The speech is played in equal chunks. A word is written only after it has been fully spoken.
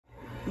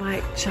My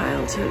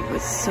childhood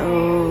was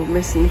so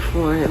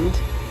misinformed,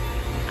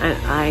 and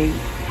I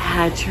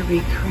had to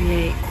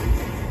recreate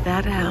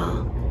that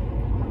hell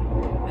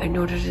in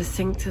order to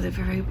sink to the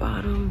very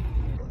bottom.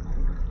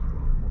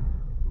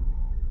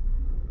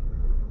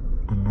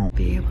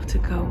 Be able to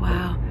go,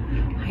 wow,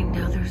 I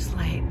know there's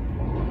light.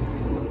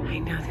 I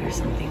know there's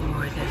something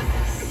more than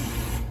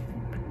this.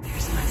 But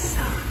there's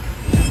myself.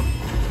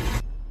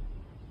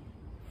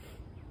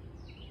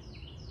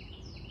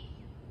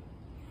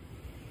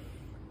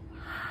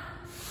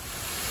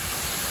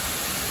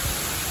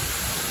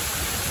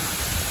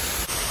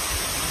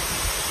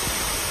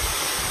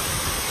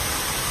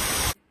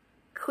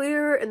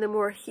 Clearer and the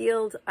more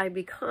healed I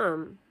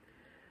become,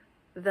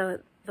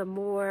 the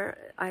more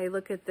I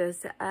look at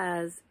this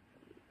as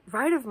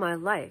right of my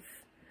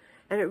life.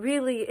 And it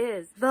really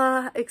is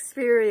the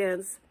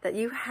experience that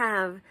you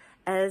have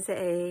as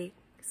a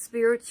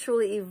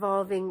spiritually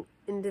evolving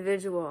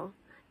individual,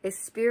 a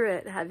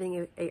spirit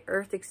having a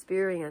earth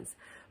experience,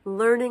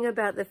 learning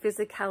about the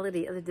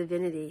physicality of the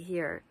divinity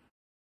here.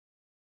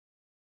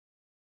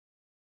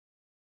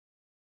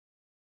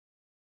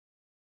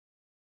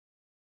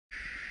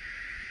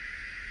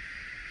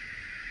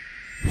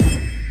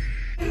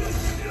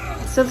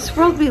 So this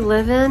world we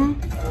live in,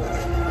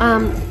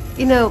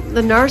 you know,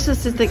 the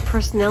narcissistic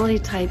personality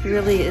type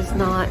really is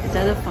not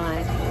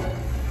identified.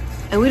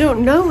 And we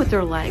don't know what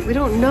they're like. We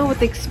don't know what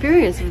the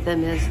experience with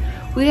them is.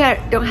 We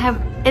don't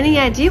have any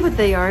idea what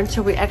they are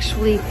until we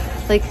actually,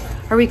 like,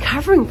 are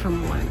recovering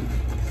from one.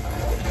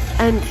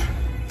 And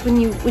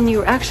when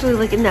you're actually,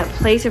 like, in that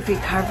place of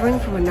recovering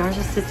from a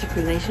narcissistic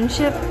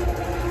relationship,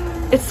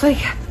 it's like,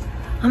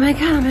 oh my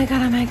God, oh my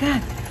God, oh my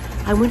God.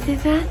 I went through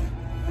that?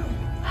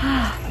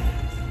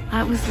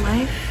 That was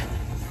life.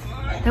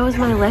 That was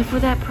my life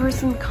with that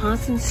person.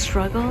 Constant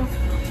struggle.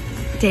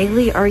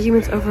 Daily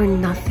arguments over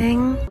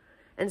nothing.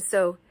 And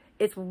so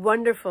it's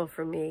wonderful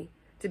for me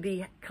to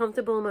be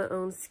comfortable in my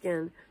own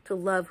skin, to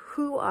love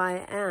who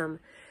I am,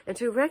 and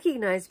to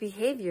recognize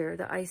behavior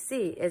that I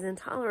see as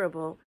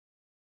intolerable.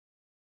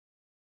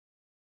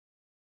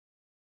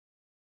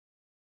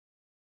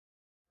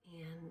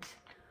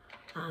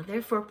 And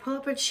therefore, pull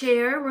up a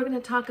chair. We're going to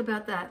talk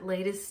about that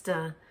latest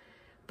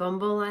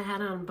Bumble I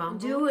had on Bumble.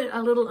 Do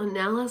a little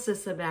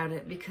analysis about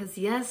it, because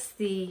yes,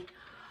 the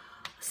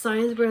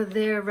signs were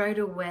there right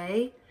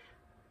away,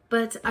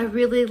 but I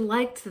really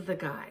liked the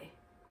guy.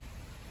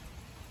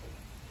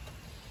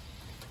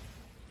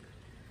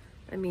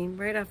 I mean,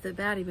 right off the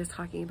bat, he was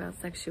talking about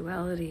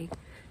sexuality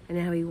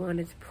and how he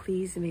wanted to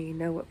please me,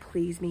 know what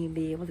pleased me, and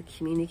be able to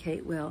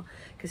communicate well,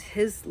 because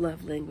his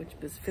love language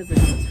was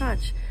physical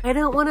touch. I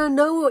don't want to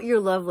know what your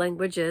love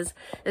language is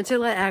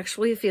until I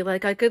actually feel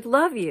like I could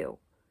love you.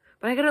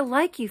 But I gotta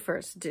like you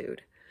first,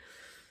 dude.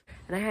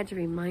 And I had to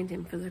remind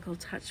him physical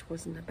touch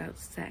wasn't about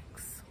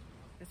sex.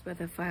 That's why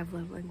the 5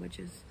 love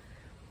languages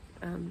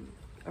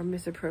are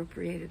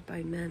misappropriated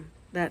by men.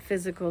 That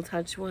physical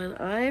touch one,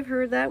 I've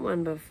heard that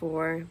one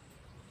before.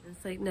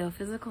 It's like, no,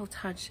 physical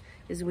touch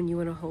is when you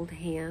want to hold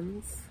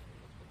hands,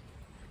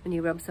 when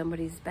you rub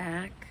somebody's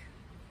back.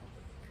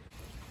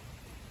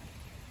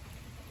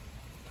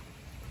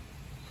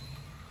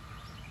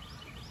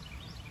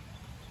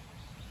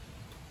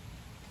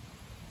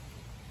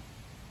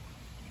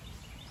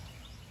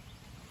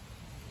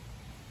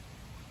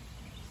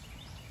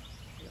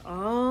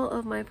 All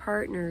of my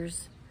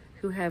partners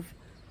who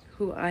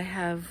I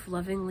have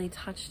lovingly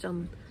touched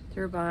on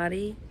their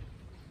body,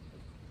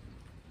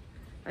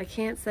 I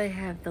can't say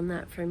have done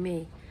that for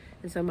me.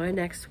 And so my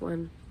next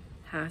one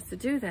has to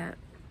do that.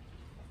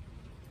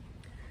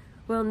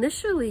 Well,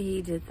 initially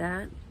he did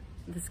that,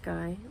 this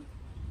guy,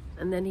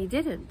 and then he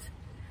didn't.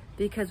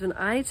 Because when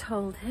I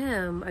told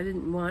him I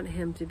didn't want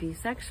him to be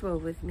sexual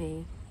with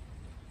me,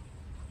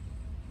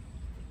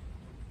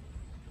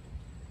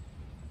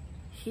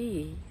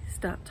 he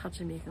stopped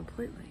touching me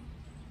completely.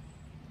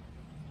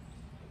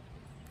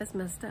 That's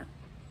messed up.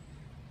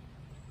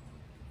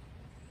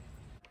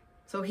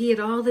 So he had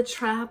all the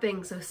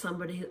trappings of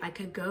somebody I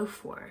could go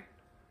for.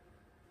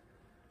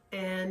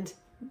 And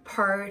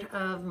part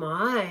of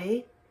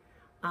my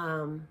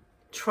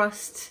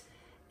trust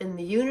in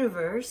the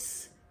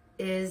universe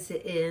is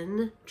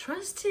in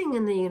trusting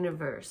in the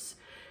universe.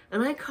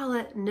 And I call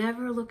it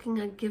never looking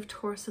a gift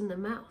horse in the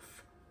mouth.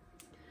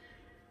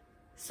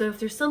 So if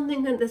there's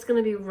something that's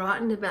going to be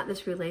rotten about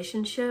this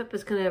relationship,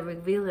 it's going to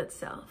reveal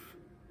itself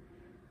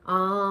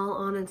all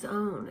on its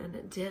own, and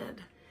it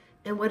did.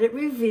 And what it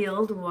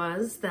revealed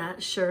was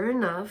that, sure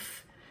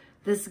enough,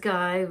 this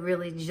guy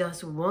really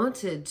just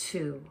wanted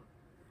to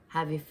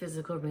have a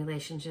physical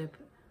relationship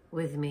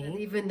with me. And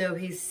even though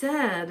he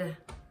said,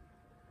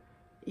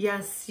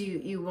 yes,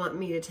 you want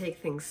me to take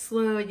things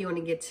slow, you want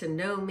to get to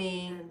know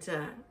me, and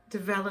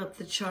develop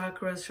the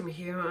chakras from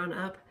here on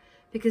up,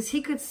 because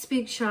he could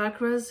speak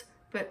chakras.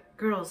 But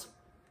girls,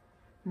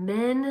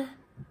 men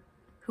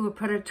who are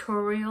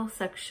predatorial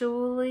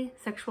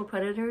sexual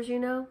predators, you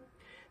know,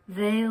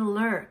 they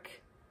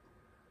lurk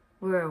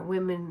where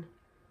women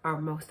are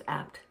most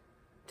apt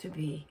to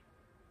be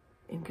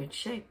in good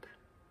shape.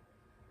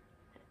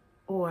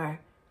 Or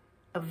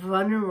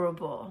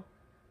vulnerable,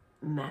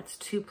 and that's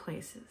 2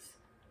 places.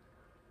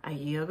 A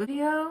yoga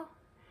video,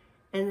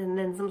 and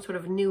then some sort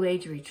of new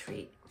age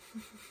retreat.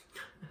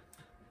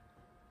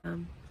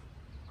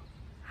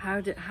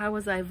 How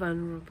was I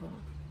vulnerable?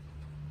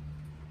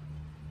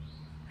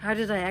 How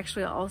did I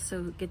actually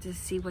also get to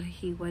see what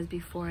he was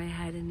before I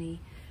had any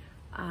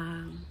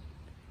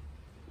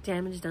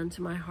damage done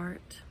to my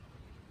heart?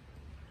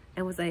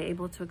 And was I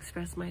able to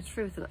express my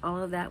truth? And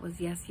all of that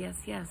was yes,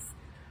 yes, yes.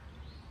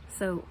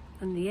 So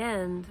in the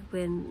end,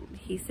 when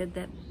he said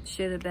that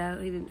shit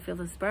about he didn't feel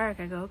the spark,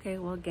 I go, okay,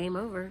 well, game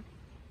over.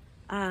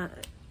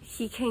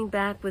 He came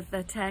back with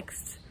a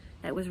text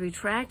that was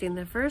retracting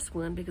the first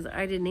one because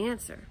I didn't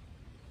answer.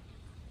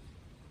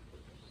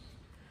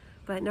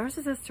 But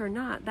narcissists or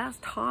not, that's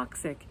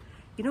toxic.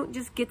 You don't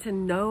just get to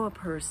know a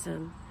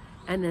person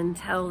and then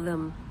tell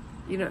them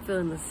you're not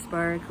feeling the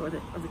spark or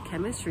the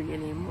chemistry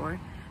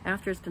anymore.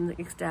 After it's been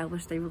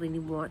established they really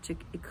want to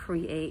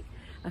create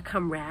a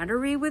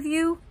camaraderie with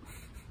you.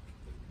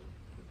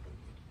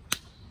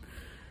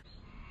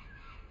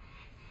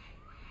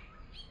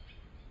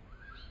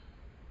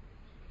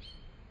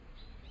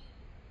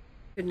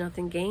 You're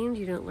nothing gained,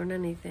 you don't learn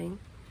anything.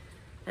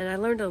 And I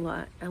learned a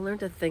lot. I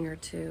learned a thing or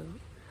two.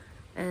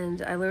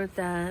 And I learned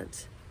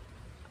that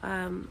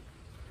a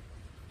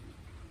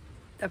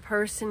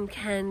person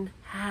can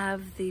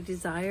have the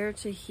desire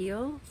to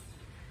heal,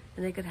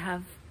 and they could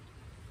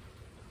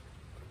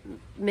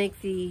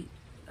make the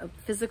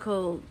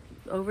physical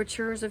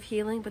overtures of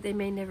healing, but they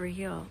may never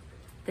heal.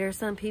 There are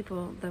some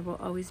people that will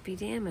always be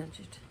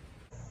damaged.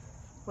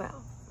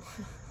 Well,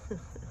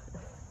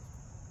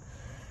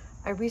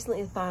 I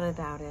recently thought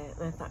about it,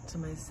 and I thought to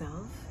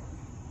myself,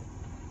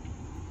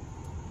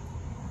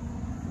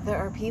 there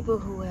are people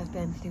who have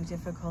been through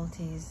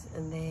difficulties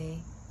and they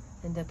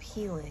end up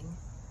healing.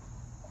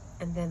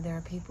 And then there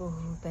are people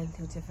who've been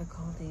through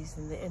difficulties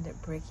and they end up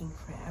breaking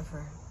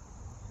forever.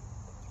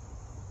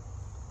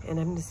 And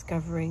I'm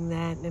discovering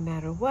that no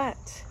matter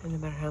what, and no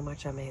matter how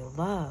much I may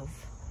love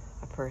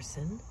a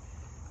person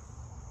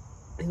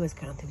who has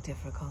gone through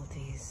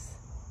difficulties,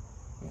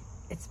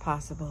 it's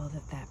possible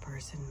that that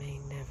person may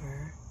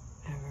never,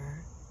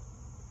 ever,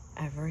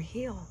 ever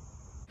heal.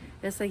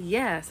 It's like,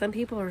 yeah, some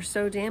people are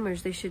so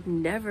damaged they should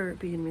never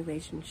be in a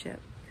relationship.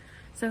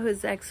 So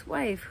his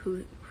ex-wife,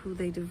 who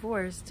they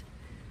divorced,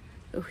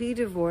 he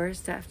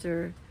divorced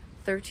after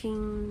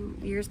 13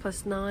 years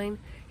plus 9.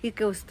 He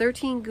goes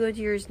 13 good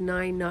years,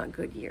 9 not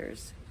good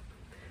years.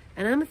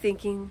 And I'm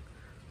thinking,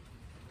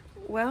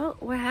 well,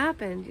 what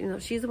happened? You know,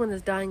 she's the one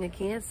that's dying of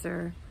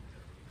cancer.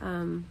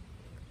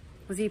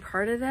 Was he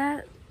part of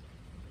that?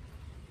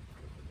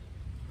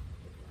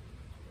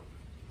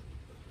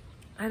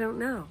 I don't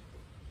know.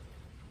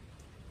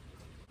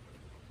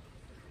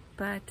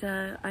 But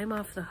I'm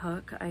off the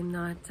hook. I'm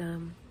not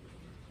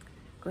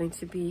going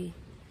to be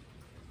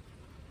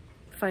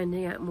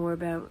finding out more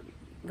about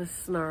the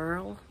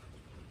snarl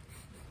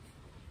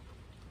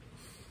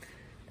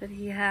that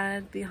he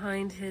had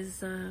behind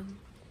his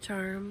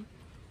charm.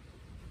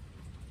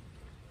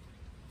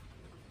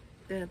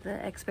 The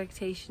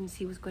expectations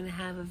he was going to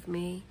have of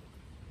me.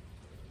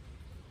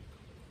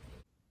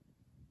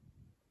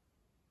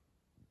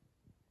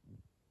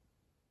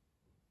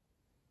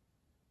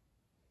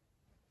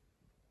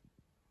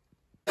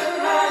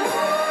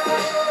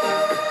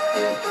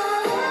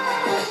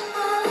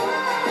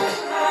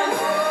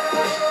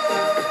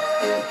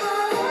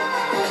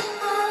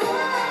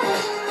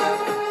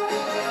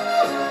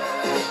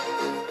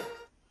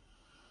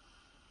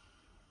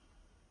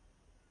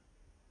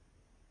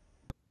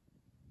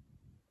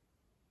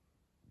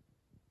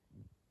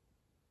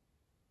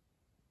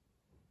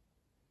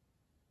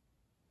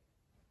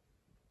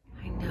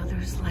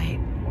 There's light.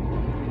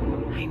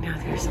 I know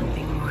there's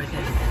something more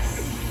than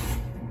this,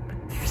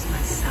 but there's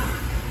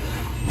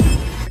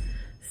myself.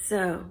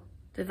 So,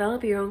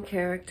 develop your own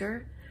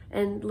character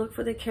and look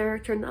for the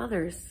character in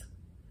others,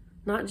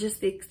 not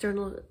just the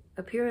external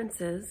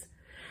appearances,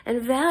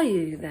 and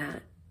value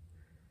that.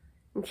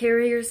 And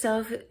carry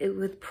yourself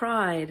with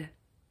pride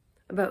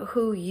about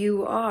who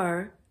you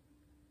are,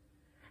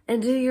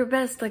 and do your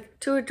best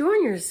to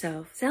adorn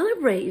yourself.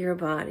 Celebrate your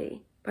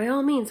body. By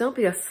all means, don't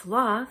be a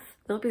sloth.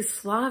 Don't be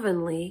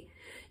slovenly.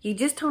 You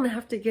just don't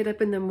have to get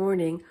up in the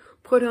morning,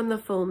 put on the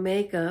full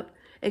makeup,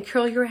 and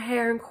curl your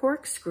hair in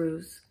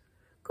corkscrews.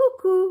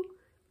 Cuckoo.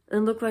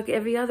 And look like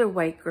every other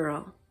white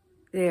girl.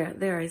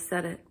 There, I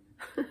said it.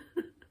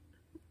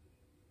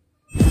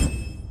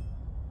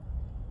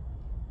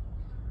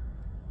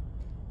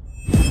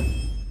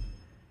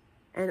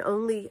 And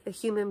only a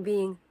human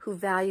being who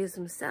values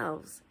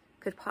themselves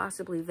could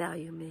possibly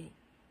value me.